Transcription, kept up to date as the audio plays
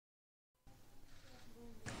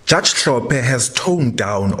Judge Hlophe has toned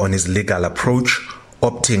down on his legal approach,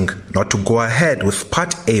 opting not to go ahead with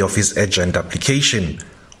Part A of his urgent application,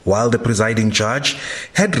 while the presiding judge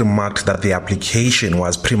had remarked that the application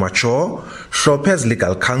was premature. Hlophe's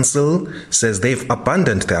legal counsel says they've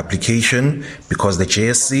abandoned the application because the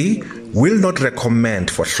JSC will not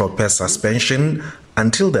recommend for Hlophe's suspension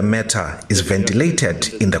until the matter is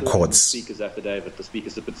ventilated in the courts. It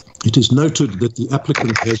is noted that the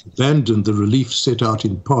applicant has abandoned the relief set out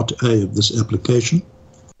in Part A of this application,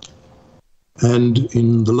 and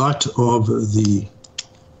in the light of the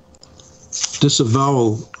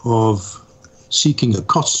disavowal of seeking a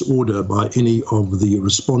costs order by any of the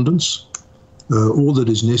respondents, all that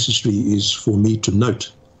is necessary is for me to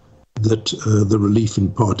note that the relief in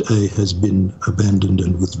Part A has been abandoned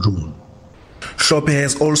and withdrawn. Hlophe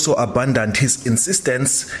has also abandoned his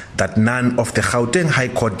insistence that none of the Gauteng High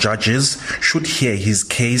Court judges should hear his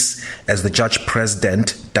case, as the Judge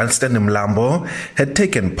President, Dunstan Mlambo, had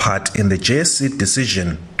taken part in the JSC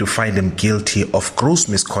decision to find him guilty of gross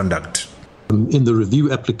misconduct. In the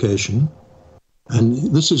review application, and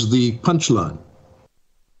this is the punchline,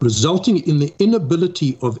 resulting in the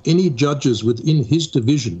inability of any judges within his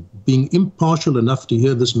division being impartial enough to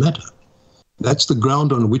hear this matter. That's the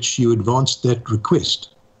ground on which you advanced that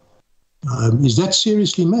request. Is that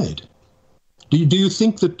seriously made? Do you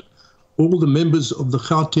think that all the members of the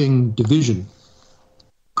Gauteng division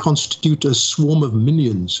constitute a swarm of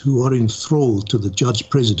minions who are enthralled to the Judge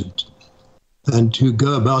President and who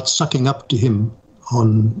go about sucking up to him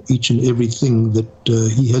on each and everything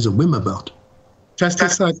that he has a whim about?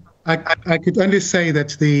 Justice, I could only say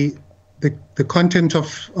that the content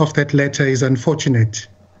of that letter is unfortunate.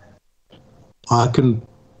 I can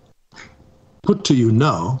put to you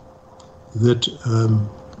now that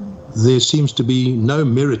there seems to be no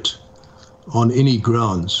merit on any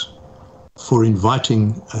grounds for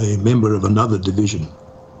inviting a member of another division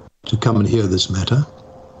to come and hear this matter.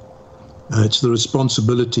 It's the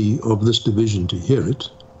responsibility of this division to hear it.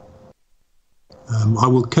 I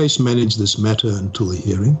will case manage this matter until the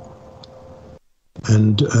hearing,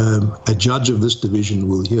 and a judge of this division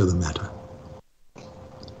will hear the matter.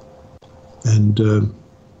 And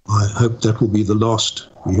I hope that will be the last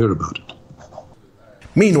we hear about it.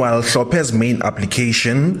 Meanwhile, Hlophe's main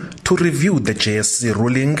application to review the JSC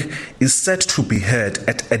ruling is set to be heard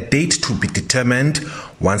at a date to be determined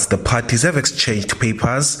once the parties have exchanged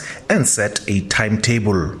papers and set a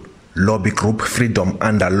timetable. Lobby group Freedom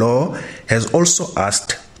Under Law has also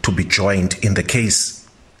asked to be joined in the case.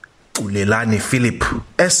 Ulelani Philip,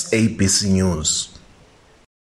 SABC News.